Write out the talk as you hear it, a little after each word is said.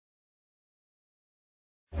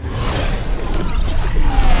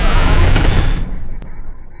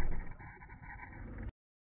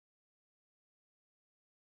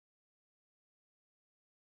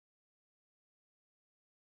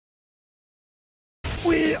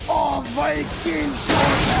We are Viking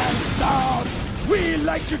short down. We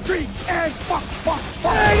like to drink and fuck.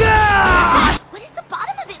 What does the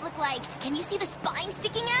bottom of it look like? Can you see the spine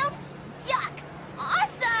sticking out? Yuck!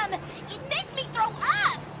 Awesome! It makes me throw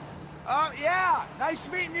up! Yeah! Nice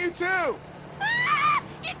meeting you, too! Ah!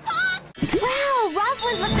 It talks! Wow,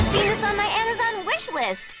 Rosalind must have seen this on my Amazon wish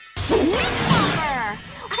list. Nikolai!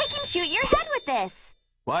 I can shoot your head with this.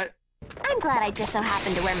 What? I'm glad I just so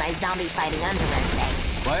happened to wear my zombie fighting underwear today.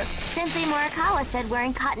 What? Sensei Morikawa said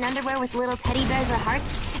wearing cotton underwear with little teddy bears or hearts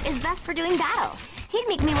is best for doing battle. He'd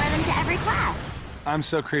make me wear them to every class. I'm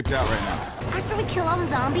so creeped out right now. After we kill all the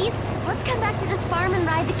zombies, let's come back to this farm and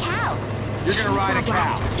ride the cows. You're gonna ride a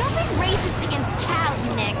cow. Don't be racist against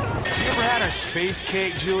cows, Nick. You ever had a space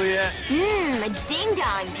cake, Juliet? A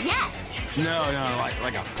ding-dong, yes. No,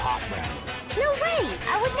 like a pop gun. No way,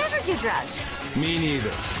 I would never do drugs. Me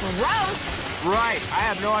neither. Gross. Right, I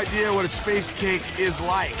have no idea what a space cake is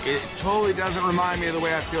like. It totally doesn't remind me of the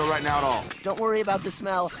way I feel right now at all. Don't worry about the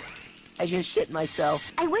smell. I just shit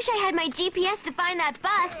myself. I wish I had my GPS to find that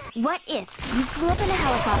bus. What if you flew up in a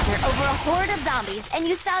helicopter over a horde of zombies and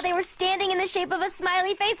you saw they were standing in the shape of a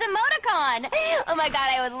smiley face emoticon? Oh my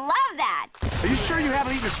god, I would love that. Are you sure you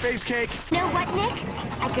haven't eaten a space cake? Know what, Nick?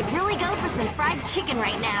 I could really go for some fried chicken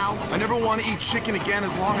right now. I never want to eat chicken again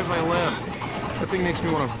as long as I live. That thing makes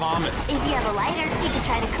me want to vomit. If you have a lighter, you could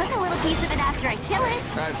try to cook a little piece of it after I kill it.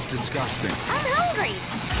 That's disgusting. I'm hungry.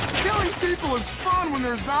 Killing people is fun when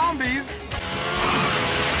they're zombies.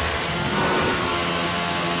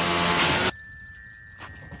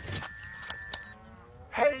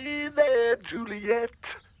 Hey there, Juliet.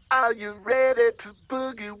 Are you ready to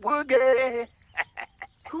boogie woogie?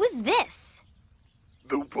 Who is this?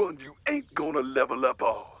 The one you ain't gonna level up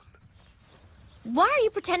on. Why are you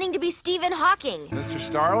pretending to be Stephen Hawking? Mr.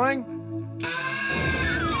 Starling?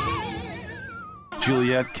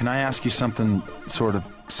 Juliet, can I ask you something sort of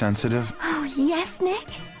sensitive? Oh, yes, Nick?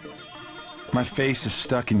 My face is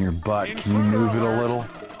stuck in your butt. Can you move it a little?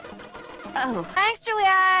 Oh. Thanks,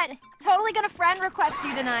 Juliet. Totally gonna friend request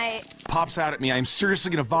you tonight. Pops out at me. I'm seriously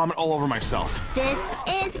gonna vomit all over myself. This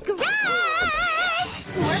is great!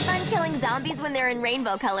 It's more fun killing zombies when they're in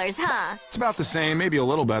rainbow colors, huh? It's about the same, maybe a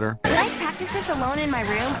little better. When I practice this alone in my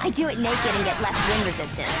room, I do it naked and get less wind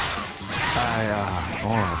resistance.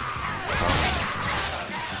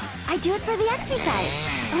 I do it for the exercise.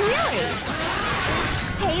 Really?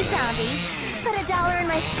 Hey, zombies. Put $1 in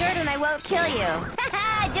my skirt and I won't kill you.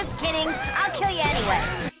 Haha, just kidding. I'll kill you anyway.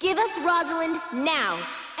 Give us Rosalind now.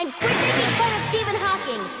 And quit making fun of Stephen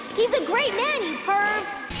Hawking. He's a great man, you perv.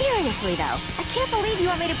 Seriously, though, I can't believe you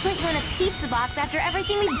want me to put you in a pizza box after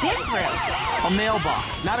everything we've been through. A mailbox,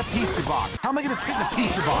 not a pizza box. How am I gonna fit in a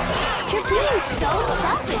pizza box? You're being so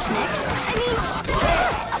selfish, Nick. I mean,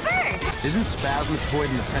 a bird. Isn't spasmatoid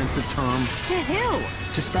an offensive term? To who?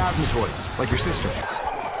 To spasmatoids, like your sister.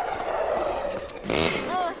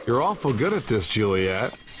 You're awful good at this,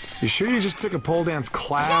 Juliet. You sure you just took a pole dance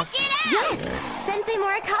class? Check it out! Yes! Sensei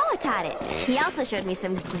Morikawa taught it. He also showed me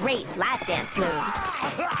some great lap dance moves.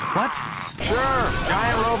 What? Sure,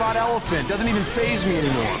 giant robot elephant. Doesn't even faze me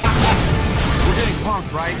anymore. We're getting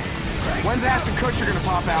punked, right? When's Ashton Kutcher gonna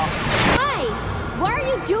pop out? Hi! Why are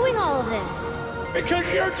you doing all of this?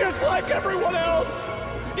 Because you're just like everyone else.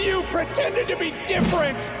 You pretended to be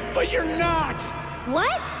different, but you're not.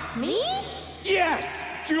 What? Me? Yes,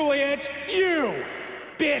 Juliet, you.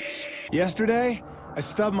 Bitch! Yesterday, I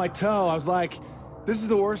stubbed my toe. I was like, this is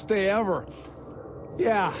the worst day ever.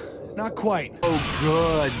 Yeah, not quite. Oh,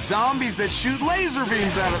 good. Zombies that shoot laser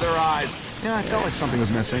beams out of their eyes. Yeah, I felt like something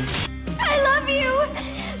was missing. I love you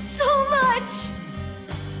so much.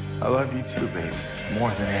 I love you too, baby.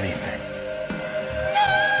 More than anything.